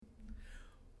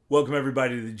Welcome,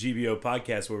 everybody, to the GBO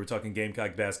podcast where we're talking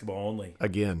Gamecock basketball only.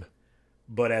 Again.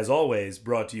 But as always,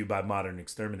 brought to you by Modern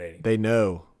Exterminating. They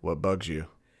know what bugs you.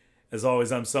 As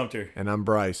always, I'm Sumter. And I'm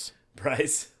Bryce.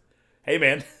 Bryce. Hey,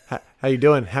 man. How you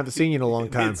doing? Haven't seen you in a long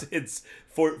time. It's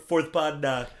fourth pod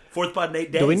in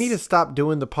 8 days. Do we need to stop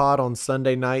doing the pod on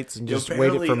Sunday nights and just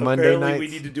wait it for Monday nights? We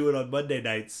need to do it on Monday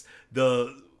nights.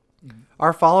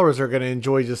 Our followers are going to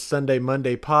enjoy just Sunday,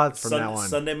 Monday pods from now on.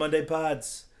 Sunday, Monday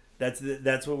pods.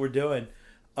 That's what we're doing.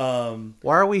 Why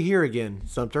are we here again,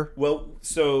 Sumter? Well,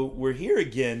 so we're here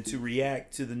again to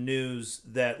react to the news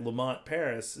that Lamont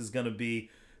Paris is going to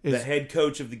be the head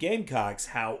coach of the Gamecocks.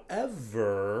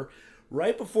 However,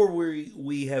 right before we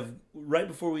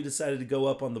decided to go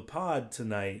up on the pod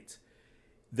tonight,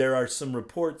 there are some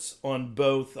reports on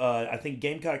both. I think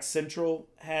Gamecock Central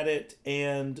had it,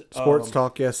 and Sports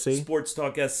Talk SC. Sports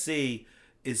Talk SC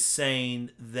is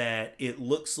saying that it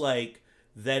looks like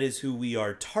that is who we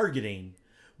are targeting,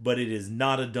 but it is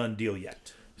not a done deal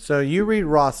yet. So you read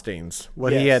Rothstein's,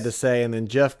 what he Yes. had to say, and then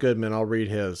Jeff Goodman, I'll read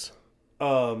his.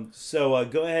 So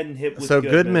go ahead and hit with So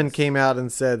Goodman Goodman's. came out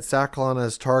and said South Carolina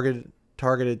has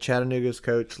targeted Chattanooga's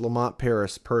coach Lamont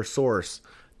Paris per source.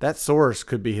 That source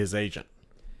could be his agent,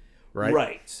 right?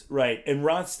 Right. And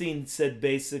Rothstein said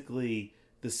basically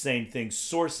the same thing.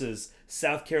 Sources,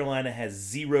 South Carolina has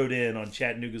zeroed in on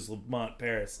Chattanooga's Lamont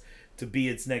Paris to be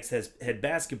its next head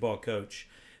basketball coach.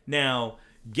 Now,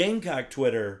 Gamecock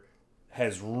Twitter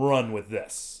has run with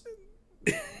this.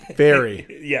 Very.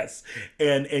 Yes.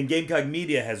 And Gamecock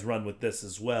Media has run with this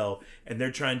as well. And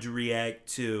they're trying to react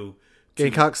to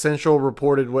Gamecock Central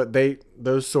reported what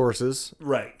those sources.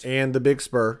 Right. And the Big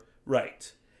Spur.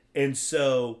 Right. And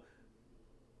so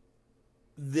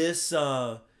this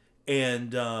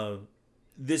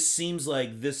this seems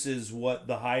like this is what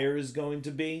the hire is going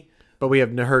to be. But we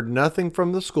have heard nothing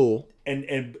from the school. And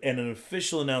an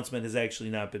official announcement has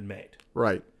actually not been made.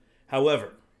 Right.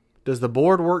 However, does the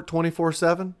board work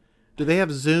 24/7? Do they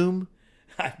have Zoom?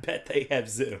 I bet they have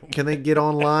Zoom. Can they get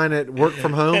online at work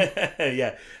from home?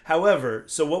 Yeah. However,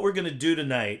 so what we're going to do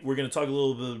tonight, we're going to talk a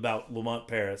little bit about Lamont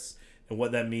Paris and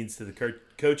what that means to the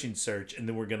coaching search, and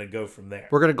then we're going to go from there.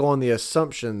 We're going to go on the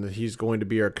assumption that he's going to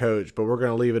be our coach, but we're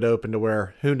going to leave it open to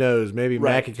where, who knows, maybe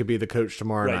Mackey could be the coach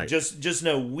tomorrow night. Just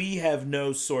know we have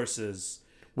no sources.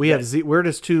 We're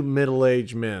just two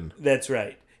middle-aged men. That's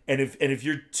right. And if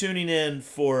you're tuning in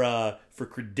for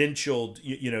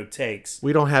credentialed takes,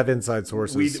 we don't have inside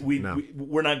sources. We're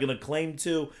not going to claim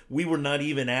to. We were not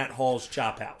even at Hall's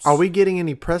Chop House. Are we getting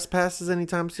any press passes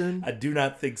anytime soon? I do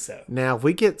not think so. Now, if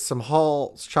we get some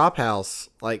Hall's Chop House,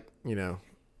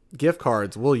 gift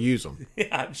cards, we'll use them. Yeah,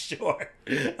 I'm sure.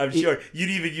 You'd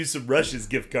even use some Rush's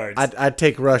gift cards. I'd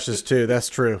take Rush's too. That's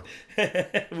true.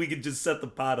 We could just set the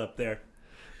pot up there.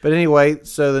 But anyway,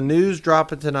 so the news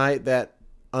dropping tonight that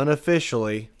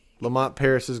unofficially Lamont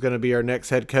Paris is going to be our next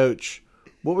head coach.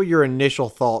 What were your initial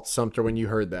thoughts, Sumter, when you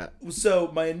heard that?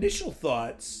 So my initial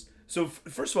thoughts. So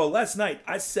first of all, last night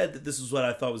I said that this is what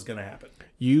I thought was going to happen.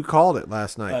 You called it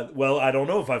last night. Well, I don't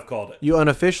know if I've called it. You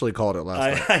unofficially called it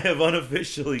last night. I have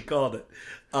unofficially called it.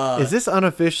 Is this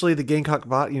unofficially the Gamecock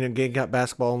Gamecock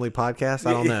basketball only podcast?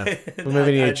 I don't know. We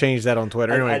maybe need to change that on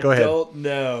Twitter. Anyway, go ahead. I don't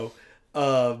know.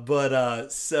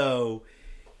 So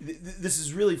this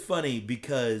is really funny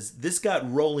because this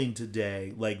got rolling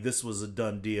today like this was a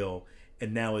done deal,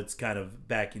 and now it's kind of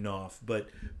backing off. But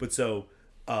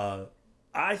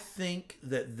I think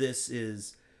that this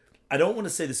is. I don't want to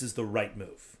say this is the right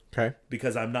move. Okay.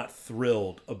 Because I'm not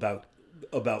thrilled about.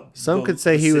 Some could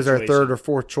say he was our third or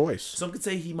fourth choice. Some could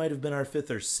say he might have been our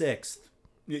fifth or sixth.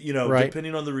 Right.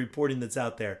 Depending on the reporting that's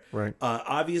out there. Right.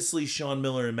 Obviously, Sean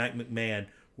Miller and Mac McMahon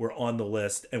were on the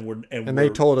list, and they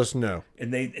told us no.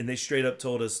 And they straight up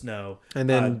told us no. And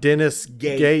then Dennis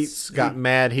Gates got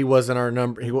mad. He wasn't our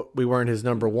number. We weren't his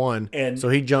number one. And so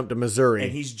he jumped to Missouri.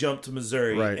 And he's jumped to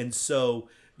Missouri. Right. And so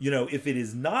if it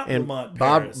is not and Lamont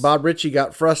Paris, Bob Ritchie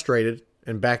got frustrated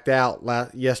and backed out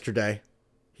yesterday.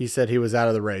 He said he was out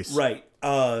of the race. Right.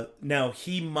 Now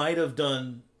he might have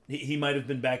done. He might have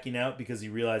been backing out because he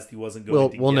realized he wasn't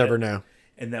going to. We'll never know.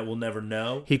 And that we'll never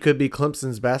know. He could be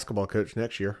Clemson's basketball coach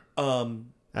next year.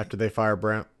 After they fire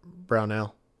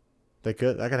Brownell, they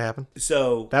could. That could happen.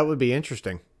 So that would be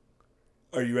interesting.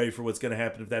 Are you ready for what's going to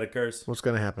happen if that occurs? What's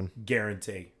going to happen?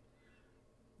 Guarantee.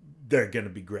 They're going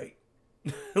to be great.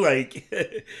 like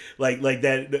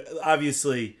that.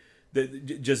 Obviously,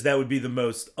 that would be the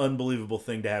most unbelievable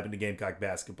thing to happen to Gamecock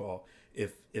basketball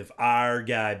if our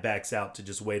guy backs out to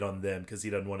just wait on them because he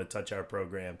doesn't want to touch our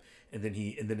program, and then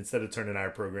instead of turning our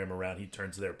program around, he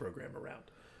turns their program around.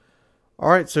 All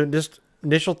right, so just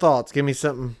Initial thoughts. Give me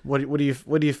something. What do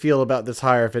you feel about this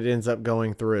hire if it ends up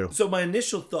going through? So my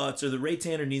initial thoughts are that Ray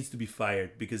Tanner needs to be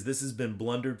fired because this has been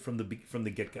blundered from the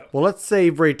get go. Well, let's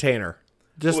save Ray Tanner.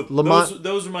 Just Lamont.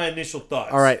 Those are my initial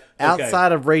thoughts. All right. Okay.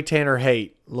 Outside of Ray Tanner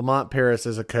hate, Lamont Paris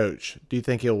as a coach, do you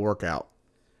think he'll work out?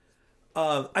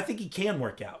 I think he can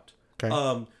work out.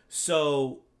 Okay.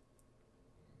 So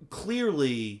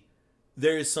clearly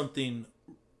there is something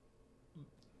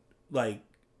like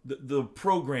the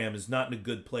program is not in a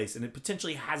good place, and it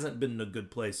potentially hasn't been in a good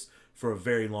place for a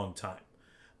very long time.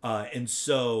 And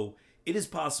so it is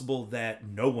possible that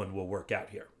no one will work out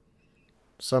here.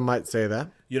 Some might say that.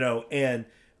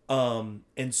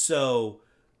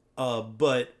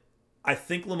 But I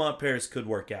think Lamont Paris could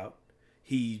work out.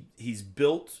 He's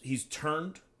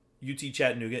turned UT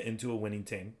Chattanooga into a winning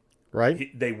team.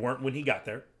 Right. They weren't when he got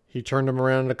there. He turned them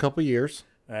around in a couple years.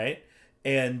 Right.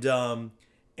 And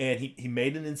he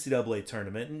made an NCAA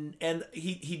tournament, and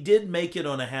he did make it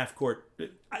on a half court.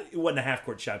 It wasn't a half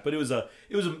court shot, but it was a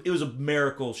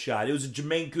miracle shot. It was a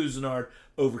Jermaine Cousinard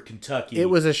over Kentucky. It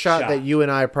was a shot that you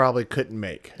and I probably couldn't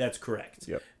make. That's correct.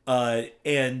 Yep.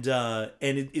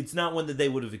 It's not one that they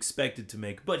would have expected to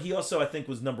make, but he also, I think,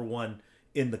 was number one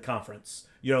in the conference.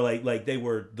 You know, like they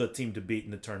were the team to beat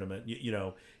in the tournament. You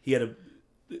know, he had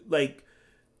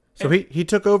So he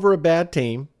took over a bad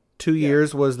team. 2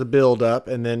 years was the build up,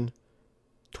 and then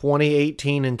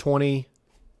 2018 and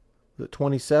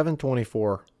 27,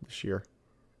 24 this year.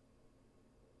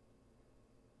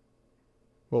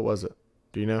 What was it?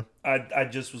 Do you know? I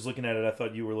just was looking at it. I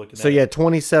thought you were looking at it. So,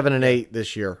 27 and 8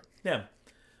 this year. Yeah.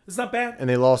 It's not bad. And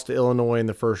they lost to Illinois in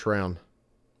the first round.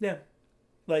 Yeah.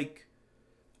 Gave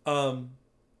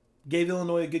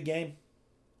Illinois a good game.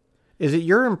 Is it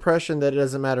your impression that it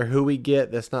doesn't matter who we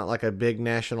get, that's not like a big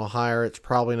national hire, it's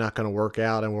probably not going to work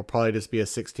out, and we'll probably just be a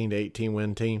 16 to 18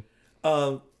 win team?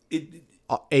 AKA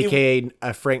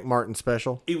a Frank Martin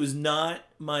special? It was not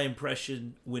my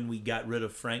impression when we got rid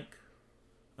of Frank,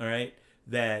 all right,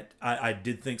 that I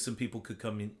did think some people could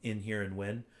come in here and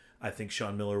win. I think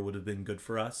Sean Miller would have been good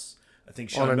for us. I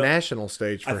think on a national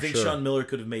stage, for sure. I think Sean Miller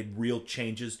could have made real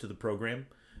changes to the program.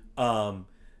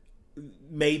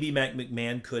 Maybe Matt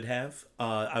McMahon could have.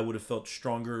 I would have felt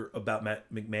stronger about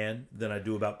Matt McMahon than I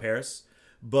do about Paris.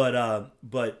 But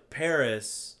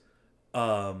Paris,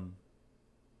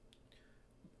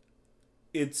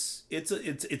 it's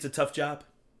a tough job,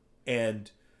 and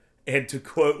to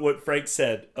quote what Frank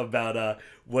said about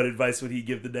what advice would he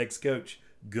give the next coach?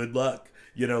 Good luck.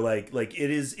 You know,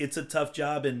 it's a tough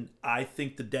job, and I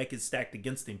think the deck is stacked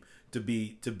against him to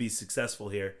be successful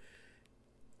here.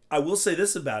 I will say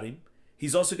this about him.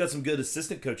 He's also got some good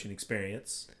assistant coaching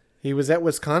experience. He was at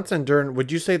Wisconsin during,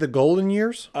 would you say, the golden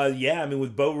years? Yeah, I mean,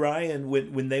 with Bo Ryan,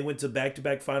 when they went to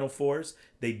back-to-back Final Fours,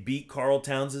 they beat Carl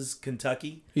Towns'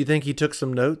 Kentucky. You think he took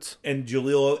some notes? And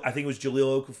I think it was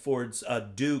Jaleel Okafor's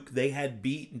Duke, they had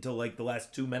beat until like the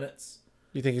last 2 minutes.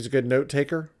 You think he's a good note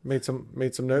taker? Made some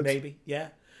notes? Maybe, yeah.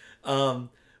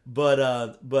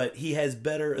 But he has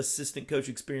better assistant coach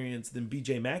experience than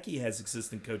BJ Mackey has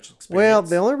assistant coach experience. Well,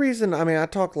 the only reason, I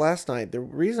talked last night, the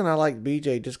reason I liked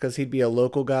BJ just because he'd be a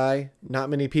local guy.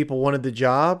 Not many people wanted the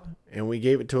job, and we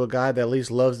gave it to a guy that at least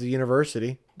loves the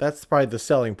university. That's probably the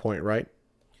selling point, right?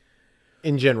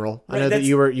 In general, right, I know that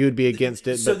you'd be against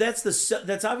it. So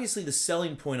that's obviously the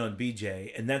selling point on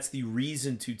BJ, and that's the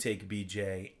reason to take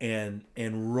BJ and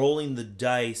rolling the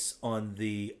dice on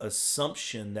the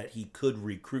assumption that he could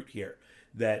recruit here.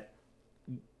 That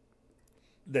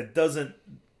there's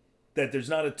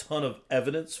not a ton of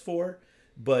evidence for,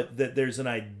 but that there's an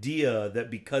idea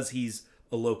that because he's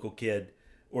a local kid,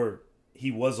 or he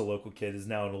was a local kid, is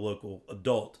now a local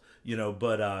adult,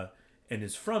 and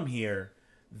is from here,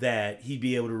 that he'd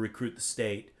be able to recruit the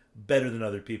state better than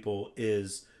other people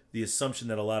is the assumption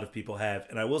that a lot of people have.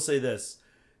 And I will say this,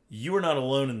 you are not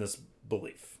alone in this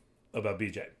belief about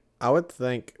BJ. I would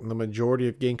think the majority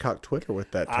of Gamecock Twitter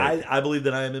with that take. I believe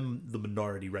that I am in the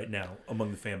minority right now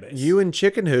among the fan base. You and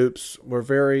Chicken Hoops were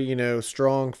very,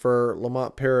 strong for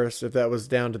Lamont Paris if that was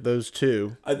down to those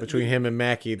two, between him and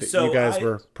Mackey, that you guys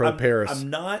were pro-Paris. I'm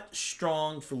not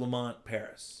strong for Lamont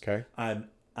Paris. Okay.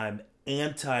 I'm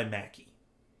anti-Mackey.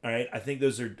 All right, I think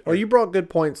those are. You brought good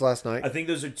points last night. I think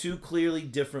those are two clearly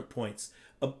different points.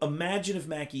 Imagine if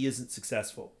Mackey isn't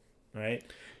successful, all right,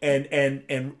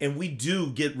 and we do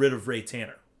get rid of Ray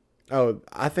Tanner. Oh,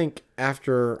 I think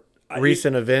after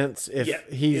recent events, if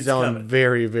he's on coming.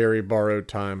 Very, very borrowed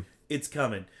time, it's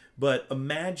coming. But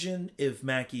imagine if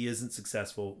Mackey isn't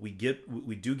successful, we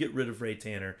do get rid of Ray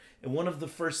Tanner, and one of the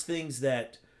first things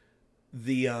that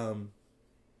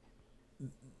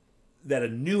that a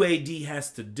new AD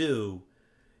has to do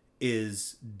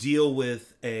is deal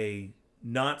with a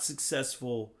not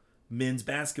successful men's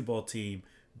basketball team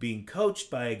being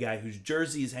coached by a guy whose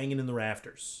jersey is hanging in the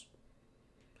rafters.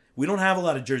 We don't have a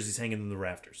lot of jerseys hanging in the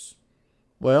rafters.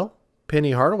 Well,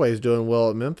 Penny Hardaway is doing well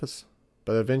at Memphis,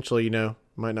 but eventually,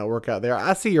 might not work out there.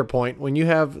 I see your point. When you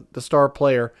have the star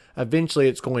player, eventually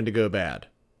it's going to go bad.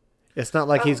 It's not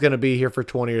like he's going to be here for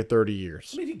 20 or 30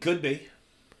 years. I mean, he could be.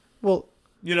 Well,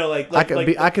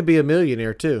 I could be a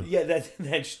millionaire too. Yeah,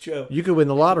 that's true. You could win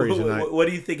the lottery tonight. What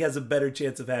do you think has a better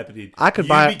chance of happening?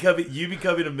 You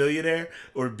becoming a millionaire,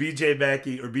 or BJ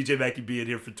Mackey being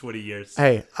here for 20 years?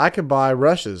 Hey, I could buy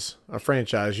Rush's, a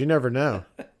franchise. You never know.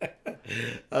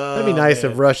 That'd be nice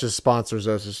if Rush's sponsors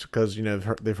us, just because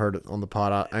they've heard it on the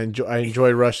pod. I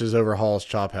enjoy Rush's over Hall's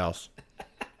Chop House.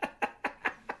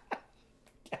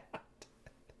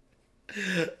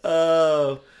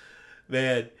 Oh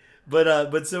man.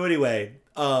 But so anyway,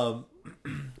 but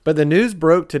the news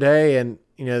broke today, and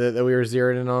that we were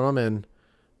zeroing in on them, and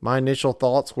my initial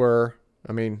thoughts were,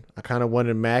 I kind of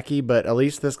wanted Mackey, but at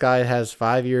least this guy has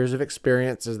 5 years of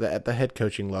experience at the head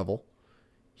coaching level.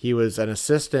 He was an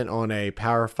assistant on a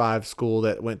Power 5 school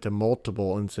that went to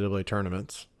multiple NCAA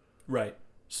tournaments. Right.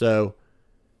 So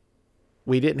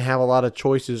we didn't have a lot of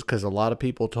choices because a lot of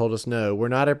people told us no. We're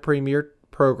not a premier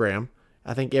program.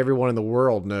 I think everyone in the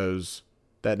world knows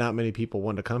that not many people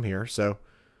want to come here. So,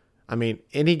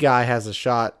 any guy has a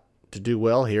shot to do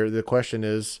well here. The question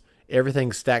is,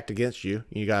 everything's stacked against you.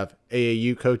 You got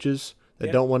AAU coaches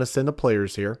that don't want to send the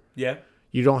players here. Yeah.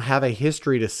 You don't have a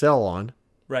history to sell on.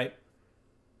 Right.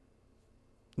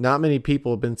 Not many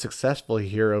people have been successful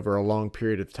here over a long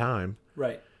period of time.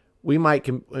 Right. We might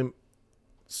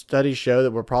studies show that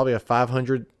we're probably a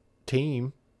 500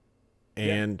 team,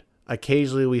 and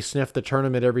occasionally we sniff the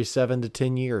tournament every 7 to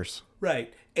 10 years.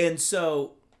 Right. And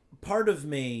so part of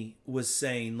me was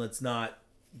saying, let's not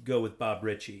go with Bob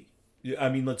Ritchie.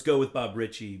 Let's go with Bob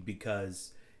Ritchie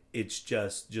because it's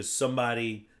just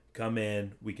somebody come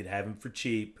in. We could have him for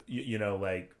cheap,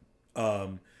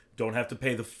 don't have to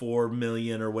pay the $4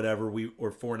 million or whatever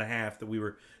or $4.5 million that we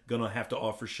were going to have to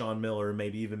offer Sean Miller or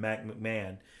maybe even Mac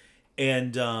McMahon.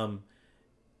 And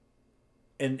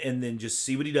then just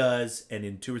see what he does. And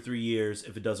in 2 or 3 years,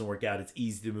 if it doesn't work out, it's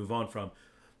easy to move on from.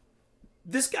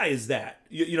 This guy is that.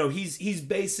 He's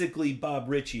basically Bob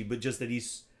Ritchie, but just that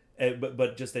he's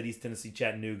Tennessee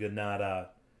Chattanooga,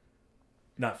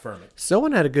 not Furman.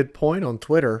 Someone had a good point on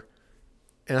Twitter,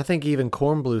 and I think even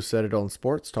Cornblue said it on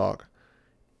Sports Talk.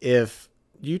 If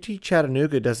UT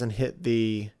Chattanooga doesn't hit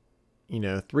the,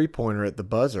 3-pointer at the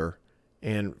buzzer,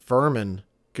 and Furman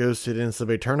goes to the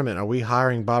NCAA tournament, are we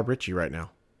hiring Bob Ritchie right now?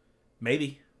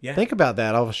 Maybe. Yeah. Think about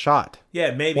that of a shot.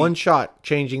 Yeah, maybe. One shot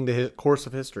changing the course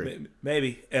of history.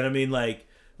 Maybe. And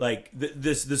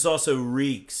this also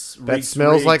reeks. That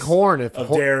smells like Horn. If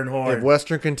Darren Horn. If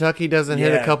Western Kentucky doesn't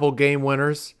hit a couple game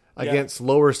winners against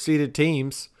lower seeded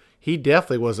teams, he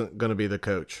definitely wasn't going to be the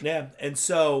coach. Yeah,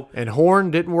 and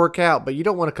Horn didn't work out, but you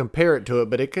don't want to compare it to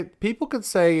it. But people could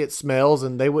say it smells,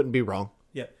 and they wouldn't be wrong.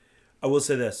 Yeah, I will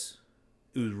say this: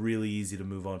 it was really easy to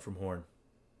move on from Horn.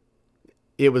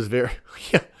 It was very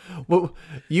Well,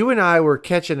 you and I were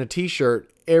catching a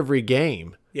T-shirt every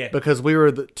game. Yeah. Because we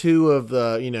were the two of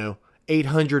the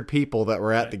 800 people that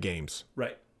were at the games.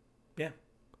 Right. Yeah.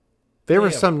 There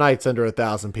were some nights under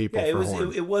 1,000 people. Yeah, for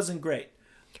Horn. It wasn't great.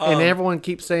 And everyone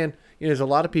keeps saying, there's a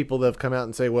lot of people that have come out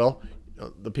and say, well,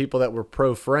 the people that were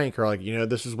pro Frank are like,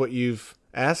 this is what you've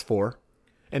asked for.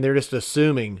 And they're just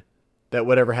assuming that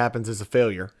whatever happens is a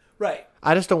failure. Right.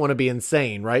 I just don't want to be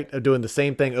insane, right? Of doing the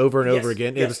same thing over and over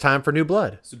again. It was time for new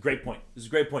blood. It's a great point.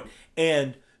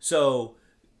 And so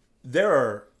there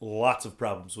are lots of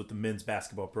problems with the men's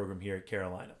basketball program here at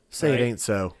Carolina. Say it ain't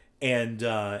so. And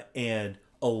a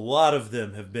lot of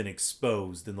them have been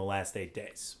exposed in the last 8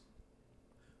 days.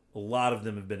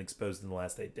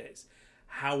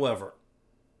 However,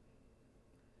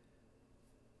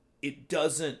 it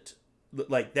doesn't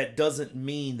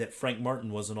mean that Frank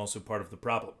Martin wasn't also part of the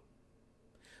problem.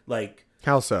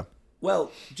 How so?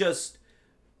 Well, just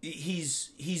he's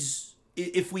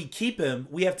if we keep him,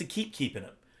 we have to keep keeping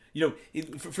him.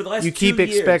 For the last 2 years, you keep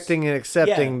expecting and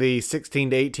accepting the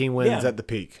 16 to 18 wins at the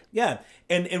peak. Yeah,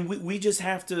 and we just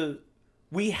have to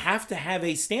have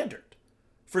a standard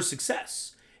for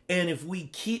success. And if we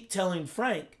keep telling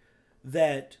Frank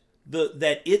that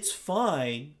it's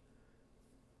fine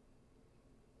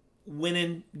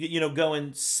winning,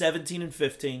 going 17 and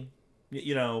 15,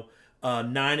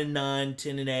 9 and 9,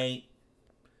 10 and 8,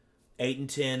 8 and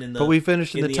 10 in the. But we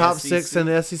finished in the top SEC. 6 in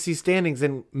the SEC standings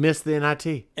and missed the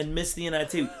NIT.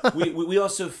 We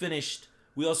also finished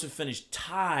we also finished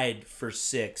tied for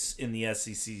 6 in the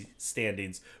SEC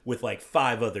standings with like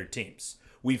 5 other teams.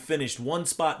 We finished one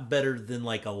spot better than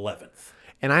like 11th.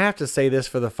 And I have to say this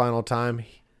for the final time.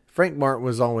 Frank Martin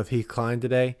was on with Heath Klein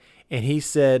today, and he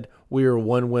said we were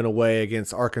 1 win away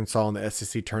against Arkansas in the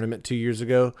SEC tournament 2 years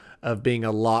ago of being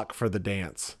a lock for the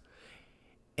dance.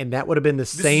 And that would have been the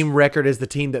same record as the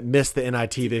team that missed the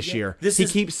NIT this year. He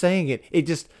keeps saying it.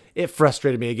 It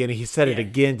frustrated me again. He said it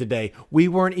again today. We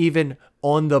weren't even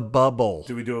on the bubble.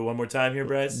 Do we do it one more time here,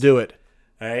 Bryce? Do it.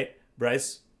 All right,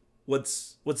 Bryce.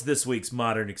 What's this week's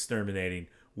Modern Exterminating?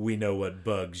 We know what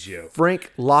bugs you.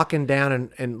 Frank locking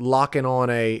down and locking on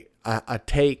a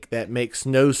take that makes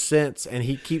no sense, and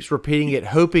he keeps repeating it,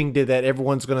 hoping that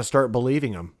everyone's going to start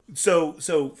believing him. So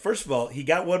first of all, he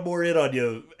got one more in on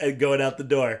you and going out the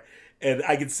door, and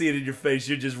I can see it in your face.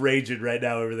 You're just raging right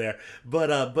now over there.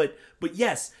 But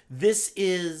yes, this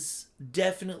is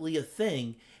definitely a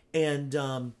thing,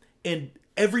 and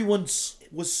everyone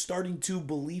was starting to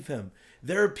believe him.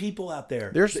 There are people out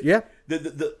there.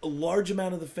 The large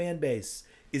amount of the fan base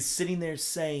is sitting there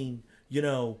saying,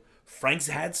 Frank's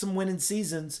had some winning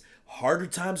seasons. Harder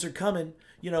times are coming.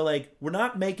 Like we're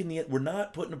not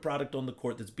putting a product on the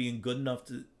court that's being good enough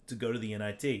to go to the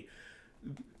NIT.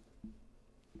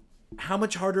 How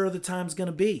much harder are the times going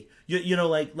to be?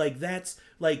 Like that's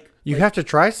like you have to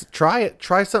try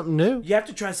something new. You have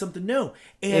to try something new,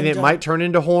 and it might turn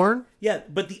into Horn. Yeah,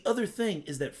 but the other thing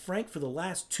is that Frank, for the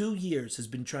last 2 years, has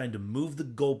been trying to move the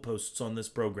goalposts on this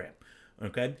program.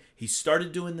 Okay, he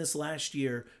started doing this last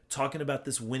year, talking about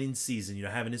this winning season,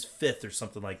 having his 5th or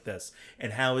something like this,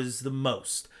 and how is the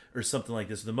most or something like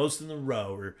this, the most in the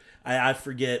row, or I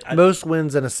forget. Most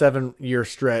wins in a 7-year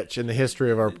stretch in the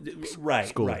history of our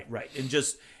school. Right, and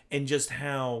just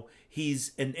how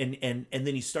he's and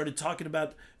then he started talking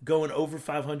about going over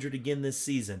 500 again this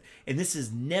season, and this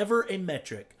is never a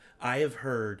metric I have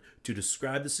heard to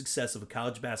describe the success of a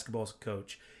college basketball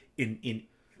coach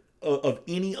of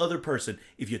any other person.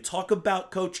 If you talk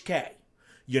about Coach K,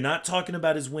 you're not talking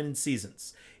about his winning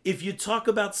seasons. If you talk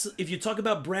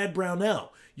about Brad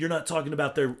Brownell, you're not talking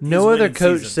about no other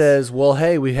coach says, well,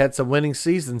 hey, we had some winning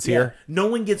seasons here. No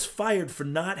one gets fired for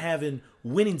not having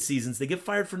winning seasons. They get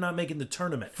fired for not making the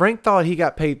tournament. Frank thought he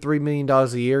got paid $3 million a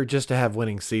year just to have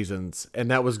winning seasons,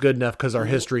 and that was good enough because our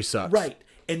history sucks. Right.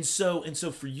 And so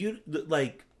for you,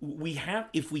 like,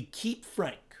 if we keep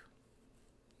Frank,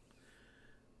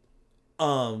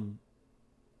 then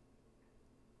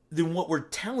what we're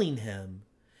telling him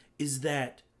is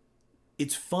that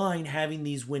it's fine having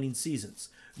these winning seasons.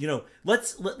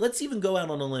 Let's even go out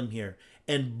on a limb here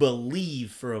and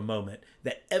believe for a moment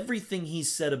that everything he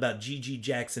said about G.G.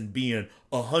 Jackson being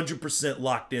 100%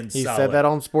 locked in he solid. Said that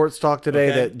on Sports Talk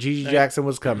today that G.G. Jackson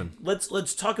was coming.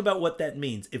 Let's talk about what that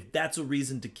means, if that's a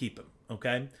reason to keep him,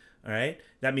 okay? All right?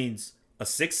 That means a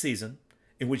 6th season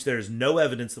in which there is no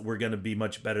evidence that we're going to be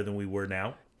much better than we were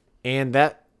now. And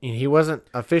that he wasn't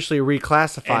officially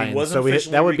reclassifying,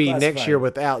 that would be next year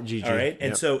without GG. All right,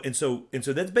 and so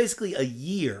that's basically a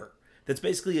year. That's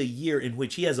basically a year in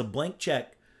which he has a blank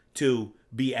check to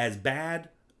be as bad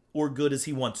or good as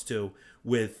he wants to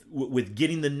with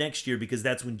getting the next year, because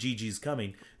that's when GG's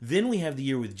coming. Then we have the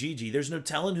year with GG. There's no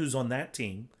telling who's on that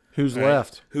team. Who's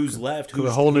left? Who's left? Who's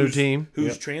a whole new team?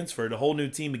 Who's transferred? A whole new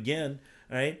team again.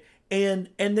 All right, and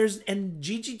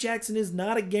GG Jackson is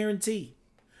not a guarantee.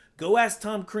 Go ask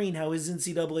Tom Crean how his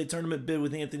NCAA tournament bid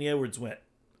with Anthony Edwards went.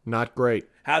 Not great.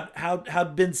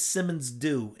 How'd Ben Simmons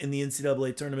do in the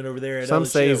NCAA tournament over there at Some LSU?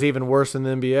 say he's even worse than the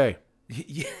NBA.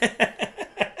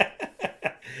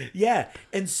 Yeah.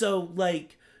 And so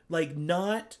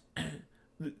not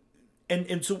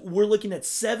and so we're looking at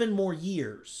 7 more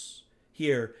years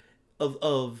here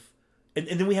of and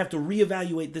then we have to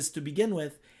reevaluate this to begin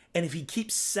with. And if he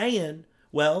keeps saying,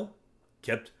 well,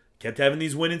 kept having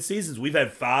these winning seasons, we've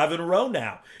had 5 in a row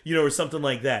now, or something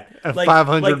like that. A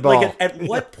 500 ball. Like at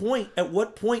what point? At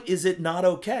what point is it not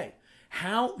okay?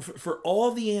 How for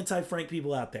all the anti-Frank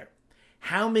people out there?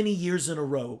 How many years in a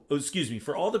row?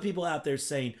 For all the people out there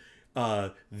saying,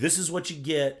 this is what you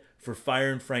get for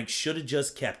firing Frank. Should have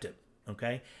just kept him.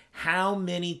 Okay. How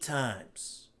many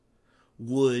times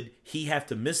would he have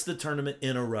to miss the tournament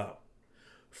in a row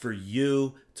for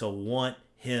you to want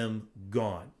him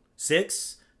gone?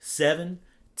 6, 7,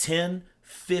 10,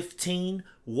 15,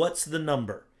 what's the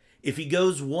number? If he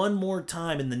goes one more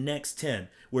time in the next 10,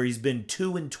 where he's been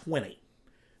 2-20,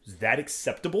 is that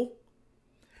acceptable?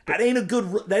 That ain't a good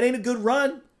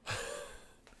run.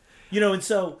 And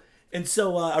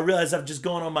so I realize I've just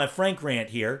gone on my Frank rant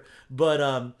here,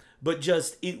 but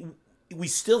we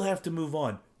still have to move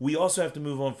on. we also have to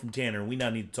move on from Tanner. We now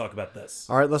need to talk about this.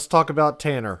 All right, let's talk about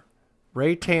Tanner.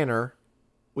 Ray Tanner,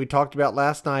 we talked about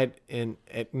last night in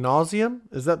ad nauseum.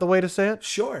 Is that the way to say it?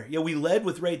 Sure. Yeah, we led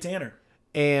with Ray Tanner.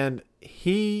 And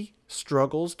he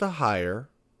struggles to hire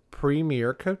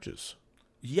premier coaches.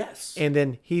 Yes. And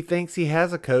then he thinks he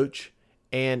has a coach,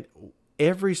 and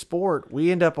every sport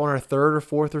we end up on our third or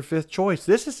fourth or fifth choice.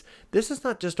 This is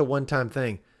not just a one-time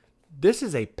thing. This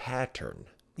is a pattern.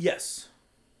 Yes.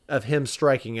 Of him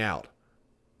striking out.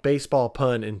 Baseball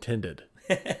pun intended.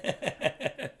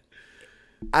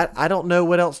 I don't know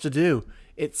what else to do.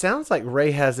 It sounds like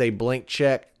Ray has a blank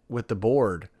check with the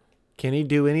board. Can he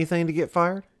do anything to get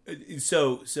fired?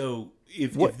 So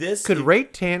if this could Ray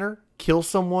Tanner kill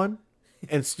someone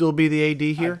and still be the AD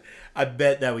here? I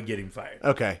bet that would get him fired.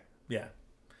 Okay. Yeah.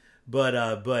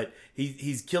 But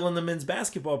he's killing the men's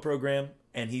basketball program,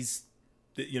 and he's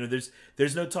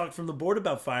there's no talk from the board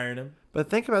about firing him. But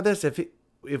think about this: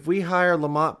 if we hire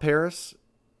Lamont Paris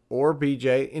or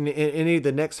BJ, and any of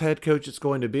the next head coach it's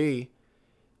going to be,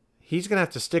 he's going to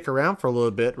have to stick around for a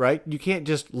little bit, right? You can't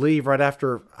just leave right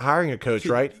after hiring a coach,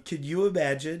 right? Could you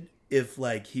imagine if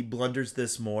he blunders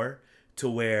this more to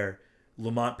where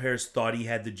Lamont Paris thought he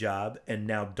had the job and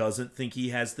now doesn't think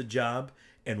he has the job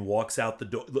and walks out the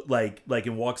door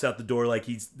like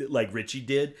he's like Richie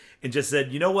did and just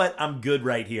said, "You know what? I'm good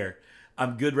right here.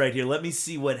 Let me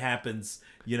see what happens."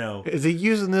 Is he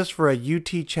using this for a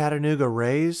UT Chattanooga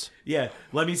raise? Yeah,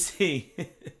 let me see.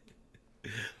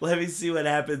 Let me see what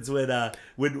happens when a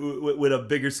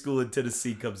bigger school in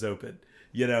Tennessee comes open.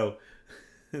 Let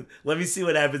me see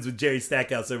what happens with Jerry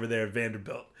Stackhouse over there at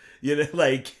Vanderbilt.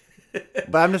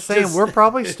 But I'm just saying, we're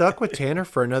probably stuck with Tanner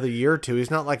for another year or two.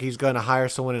 He's not like he's going to hire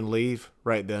someone and leave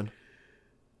right then.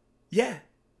 Yeah.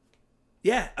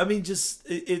 I mean, just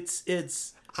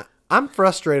it's. I'm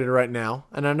frustrated right now,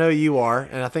 and I know you are,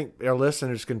 and I think our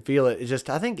listeners can feel it. It's just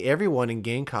I think everyone in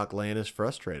Gamecock land is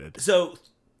frustrated. So,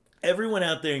 everyone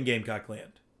out there in Gamecock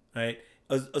land, right?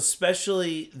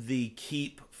 Especially the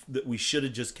keep that we should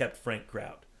have just kept Frank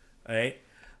crowd, right?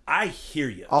 I hear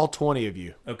you. All 20 of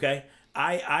you. Okay?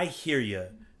 I hear you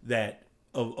that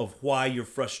of why you're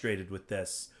frustrated with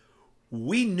this.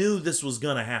 We knew this was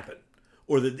going to happen.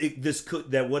 Or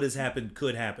that what has happened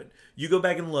could happen. You go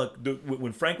back and look.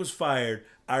 When Frank was fired,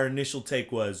 our initial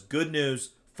take was, good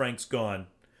news, Frank's gone.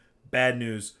 Bad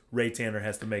news, Ray Tanner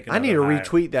has to make another I need to hire.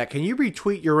 retweet that. Can you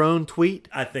retweet your own tweet?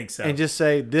 I think so. And just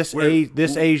say, this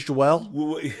aged well?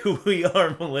 We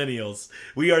are millennials.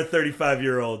 We are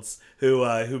 35-year-olds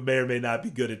who may or may not be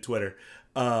good at Twitter.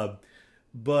 But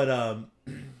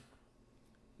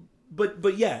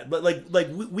yeah,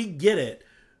 we get it.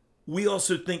 We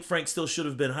also think Frank still should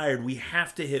have been hired. We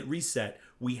have to hit reset.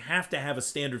 We have to have a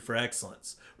standard for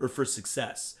excellence or for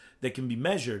success that can be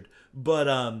measured.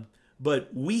 But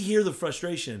we hear the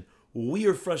frustration. We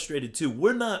are frustrated too.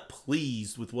 We're not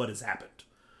pleased with what has happened.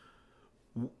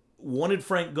 Wanted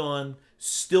Frank gone.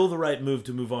 Still the right move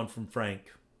to move on from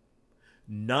Frank.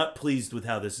 Not pleased with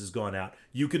how this has gone out.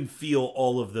 You can feel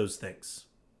all of those things.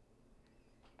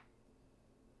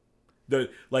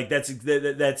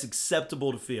 That's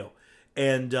acceptable to feel,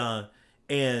 and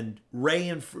Ray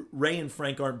and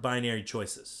Frank aren't binary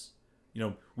choices.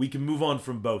 We can move on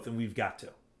from both, and we've got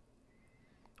to.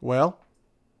 Well,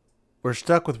 we're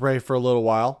stuck with Ray for a little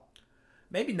while.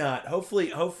 Maybe not.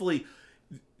 Hopefully.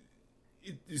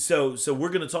 So we're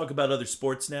going to talk about other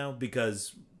sports now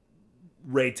because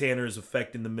Ray Tanner is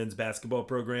affecting the men's basketball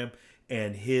program,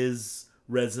 and his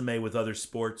resume with other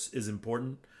sports is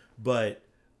important, but.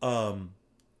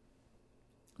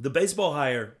 The baseball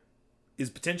hire is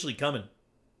potentially coming,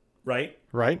 right?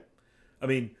 Right. I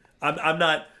mean, I'm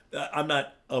not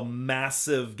a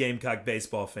massive Gamecock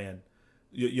baseball fan.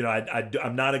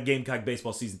 I'm not a Gamecock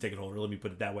baseball season ticket holder. Let me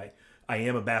put it that way. I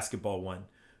am a basketball one,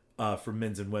 for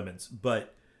men's and women's.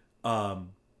 But the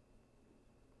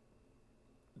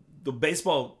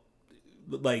baseball,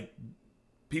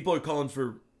 people are calling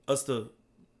for us to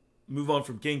move on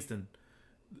from Kingston.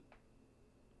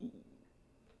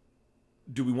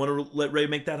 Do we want to let Ray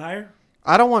make that hire?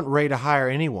 I don't want Ray to hire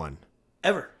anyone.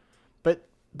 Ever. But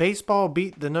baseball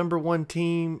beat the number one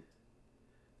team.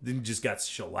 Then just got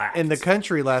shellacked. In the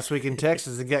country last week in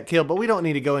Texas and got killed. But we don't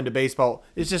need to go into baseball.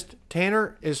 It's just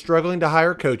Tanner is struggling to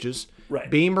hire coaches.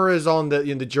 Right. Beamer is on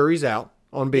the jury's out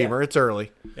on Beamer. Yeah. It's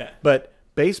early. Yeah. But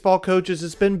baseball coaches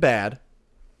has been bad.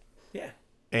 Yeah.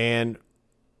 And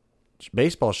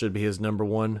baseball should be his number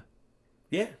one.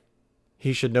 Yeah.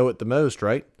 He should know it the most,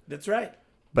 right? That's right.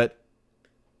 But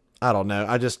I don't know.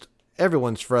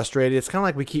 Everyone's frustrated. It's kind of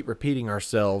like we keep repeating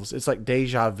ourselves. It's like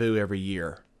deja vu every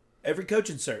year. Every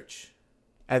coaching search.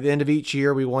 At the end of each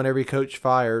year, we want every coach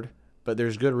fired, but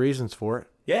there's good reasons for it.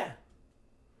 Yeah.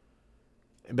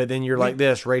 But then you're like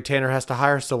this, Ray Tanner has to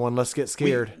hire someone. Let's get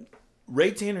scared.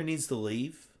 Ray Tanner needs to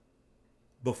leave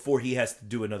before he has to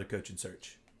do another coaching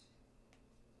search.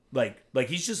 Like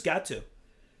he's just got to.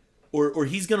 Or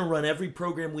he's going to run every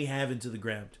program we have into the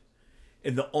ground.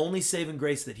 And the only saving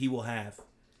grace that he will have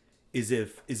is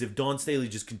if Dawn Staley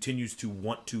just continues to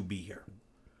want to be here.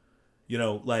 You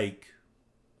know, like...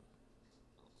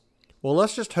 Well,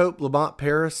 let's just hope Lamont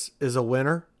Paris is a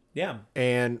winner. Yeah.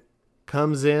 And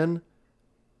comes in.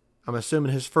 I'm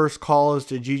assuming his first call is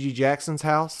to Gigi Jackson's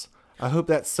house. I hope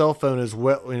that cell phone is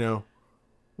well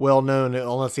known,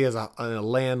 unless he has a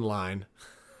landline.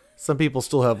 Some people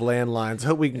still have landlines. I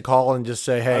hope we can call and just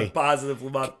say, "Hey, I'm positive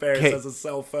Lamont Paris has a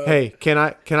cell phone. Hey, can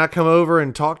I come over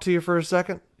and talk to you for a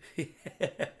second?"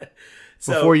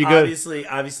 So before you go,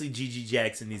 obviously, Gigi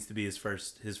Jackson needs to be his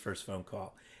first phone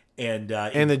call, and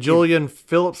the Julian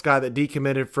Phillips guy that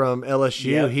decommitted from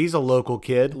LSU, he's a local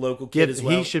kid. As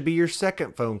well. He should be your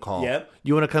second phone call. Yep.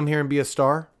 You want to come here and be a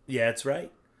star? Yeah, that's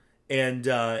right. And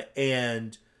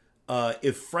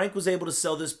if Frank was able to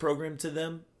sell this program to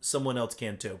them, someone else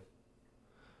can too.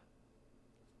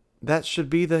 That should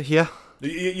be the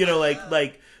You know, like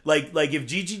if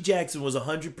Gigi Jackson was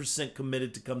 100%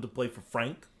 committed to come to play for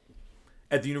Frank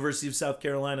at the University of South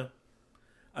Carolina,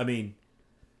 I mean,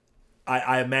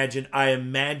 I imagine.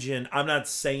 I'm not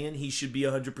saying he should be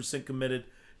 100% committed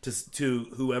to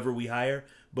whoever we hire,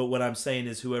 but what I'm saying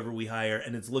is whoever we hire,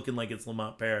 and it's looking like it's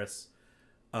Lamont Paris,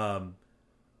 has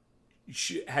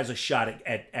a shot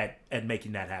at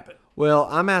making that happen. Well,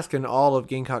 I'm asking all of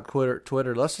Gamecock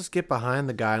Twitter. Let's just get behind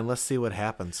the guy and let's see what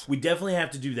happens. We definitely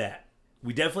have to do that.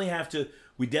 We definitely have to.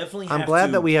 I'm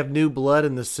glad that we have new blood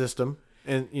in the system,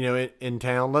 and in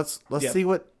town. Let's see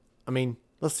what. I mean,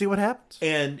 let's see what happens.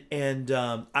 And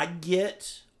I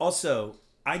get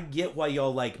why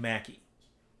y'all like Mackey.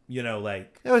 You know,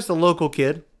 like it was the local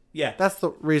kid. Yeah, that's the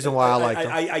reason why I like him.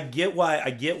 I get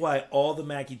why all the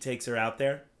Mackey takes are out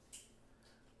there.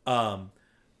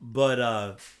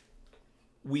 But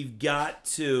we've got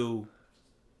to,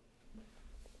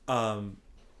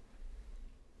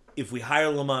 if we hire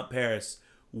Lamont Paris,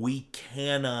 we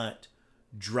cannot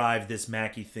drive this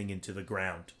Mackey thing into the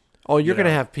ground. Oh, you're going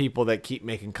to have people that keep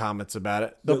making comments about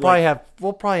it. We'll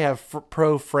probably have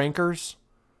pro Frankers.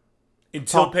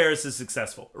 Until Paris is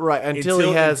successful. Right,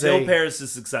 until Paris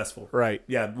is succcul. Right.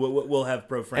 Yeah, we'll have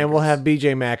pro Frankers. And we'll have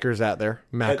BJ Mackers out there.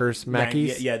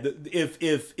 Mackies. Yeah.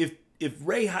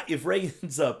 If Ray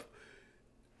ends up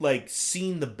like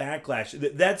seeing the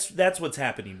backlash, that's what's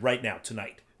happening right now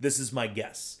tonight. This is my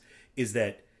guess.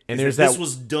 This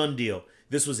was done deal.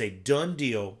 This was a done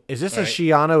deal. Is this a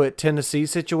Schiano at Tennessee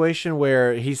situation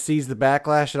where he sees the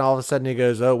backlash and all of a sudden he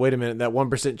goes, "Oh, wait a minute, that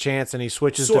 1% chance," and he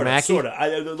switches to Mackey? Sort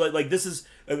of. Like this is.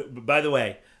 By the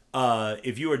way,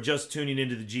 if you are just tuning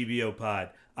into the GBO pod,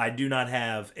 I do not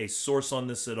have a source on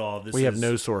this at all. We have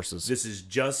no sources. This is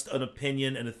just an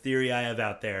opinion and a theory I have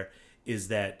out there. Is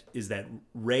that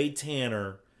Ray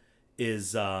Tanner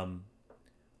is zeroed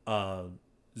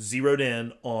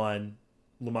in on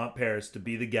Lamont Paris to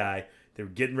be the guy. They were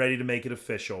getting ready to make it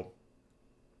official.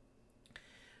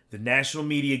 The national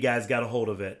media guys got a hold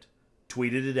of it,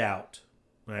 tweeted it out,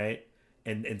 right,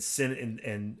 and sent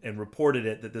and reported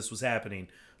it that this was happening.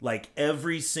 Like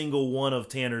every single one of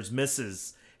Tanner's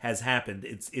misses has happened.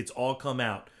 It's all come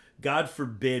out. God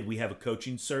forbid we have a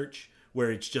coaching search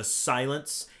where it's just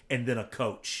silence and then a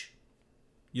coach.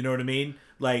 You know what I mean?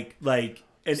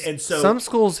 And so some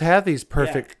schools have these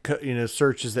perfect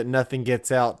searches that nothing gets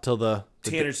out till the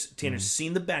Tanner's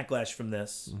seen the backlash from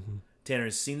this. Mm-hmm. Tanner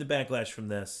has seen the backlash from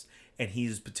this, and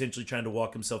he's potentially trying to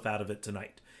walk himself out of it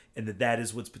tonight. And that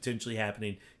is what's potentially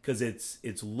happening because it's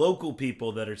local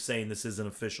people that are saying this isn't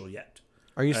official yet.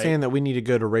 Are you saying that we need to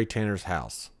go to Ray Tanner's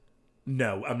house?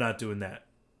 No, I'm not doing that.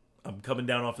 I'm coming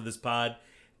down off of this pod,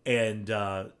 and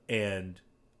I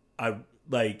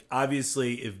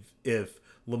obviously if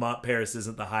Lamont Paris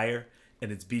isn't the hire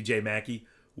and it's BJ Mackey,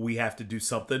 we have to do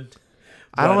something.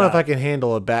 I don't know if I can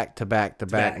handle a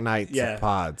back-to-back nights of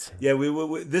pods. Yeah,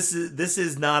 we this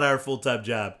is not our full-time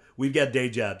job. We've got day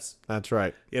jobs. That's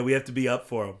right. Yeah, we have to be up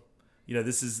for them.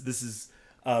 This is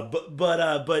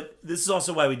but this is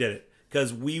also why we did it,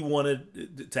 because we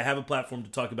wanted to have a platform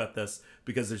to talk about this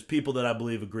because there's people that I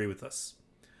believe agree with us.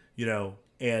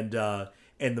 And the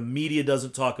media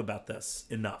doesn't talk about this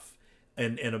enough.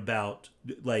 And about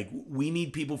we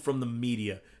need people from the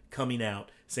media coming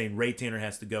out saying Ray Tanner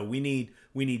has to go. We need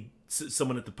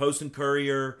someone at the Post and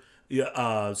Courier,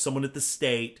 someone at the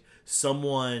State,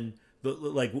 someone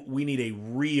we need a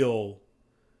real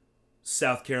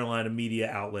South Carolina media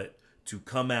outlet to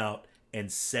come out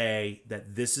and say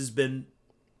that this has been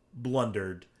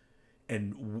blundered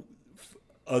and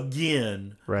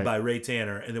again by Ray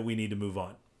Tanner, and that we need to move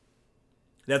on.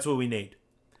 That's what we need.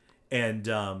 And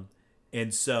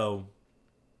so,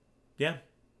 yeah.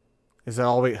 Is that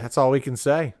all that's all we can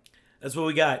say? That's what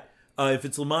we got. If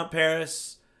it's Lamont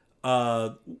Paris,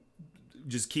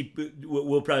 just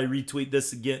we'll probably retweet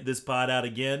this pod out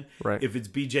again. Right. If it's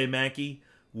BJ Mackey,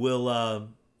 we'll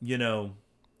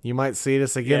you might see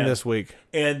us again this week.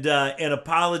 And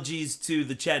apologies to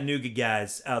the Chattanooga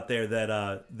guys out there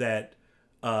that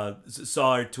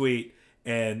saw our tweet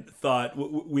and thought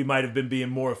we might have been being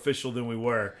more official than we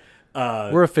were.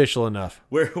 We're official enough.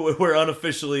 We're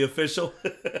unofficially official.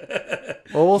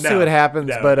 Well, we'll see what happens,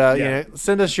 but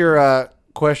send us your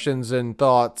questions and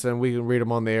thoughts, and we can read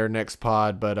them on the air next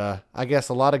pod. But I guess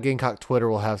a lot of Gamecock Twitter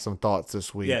will have some thoughts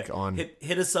this week on.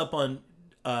 Hit us up on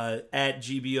at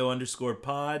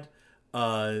GBO_pod,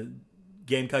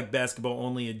 Gamecock Basketball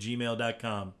Only at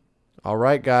gmail.com. All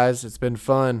right, guys, it's been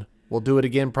fun. We'll do it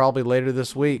again probably later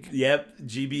this week. Yep,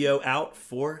 GBO out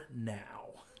for now.